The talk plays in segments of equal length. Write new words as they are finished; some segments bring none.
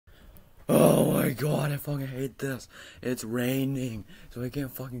Oh my god, I fucking hate this. It's raining, so I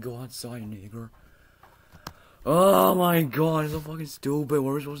can't fucking go outside, nigger. Oh my god, it's so fucking stupid.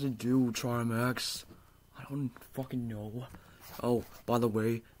 What are we supposed to do, Charmx? I don't fucking know. Oh, by the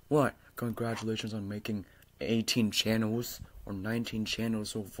way, what? Congratulations on making 18 channels, or 19 channels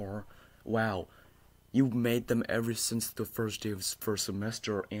so far. Wow. You made them ever since the first day of first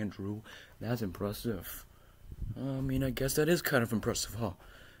semester, Andrew. That's impressive. I mean, I guess that is kind of impressive, huh?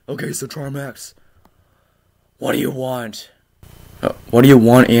 Okay, so Charmx, what do you want? What do you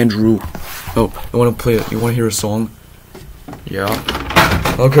want, Andrew? Oh, you want to play it? You want to hear a song? Yeah.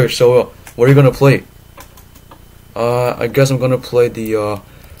 Okay, so what are you gonna play? I guess I'm gonna play the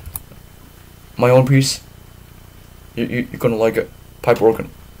my own piece. You're gonna like it. Pipe organ.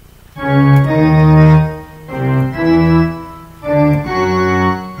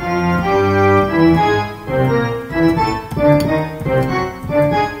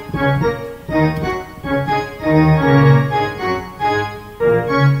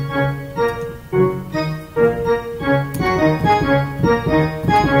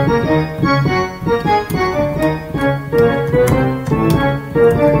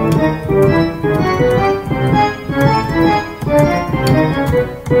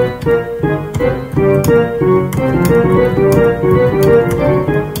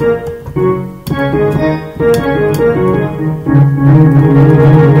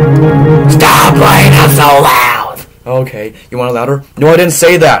 Stop playing it so loud! Okay, you want it louder? No, I didn't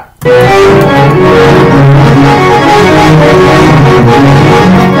say that!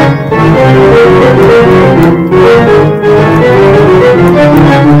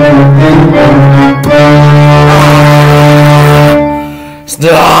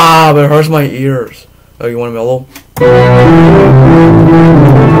 Stop! It hurts my ears. Oh, you want a mellow?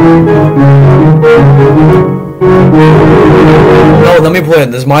 No, let me play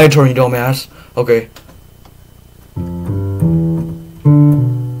it. This is my turn, you dumbass. Okay.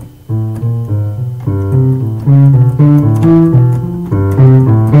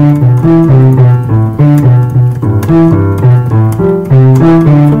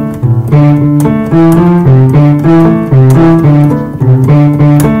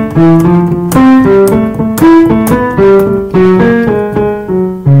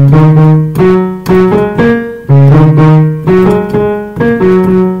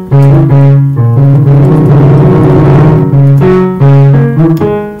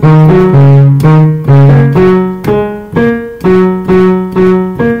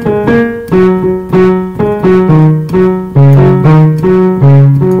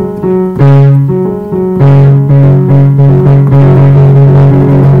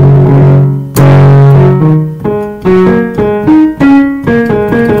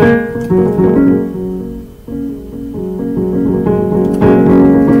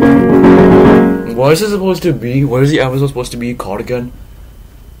 What is it supposed to be? What is the episode supposed to be called again?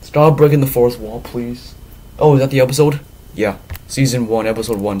 Stop breaking the fourth wall, please. Oh, is that the episode? Yeah. Season 1,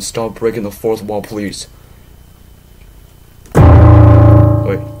 episode 1. Stop breaking the fourth wall, please.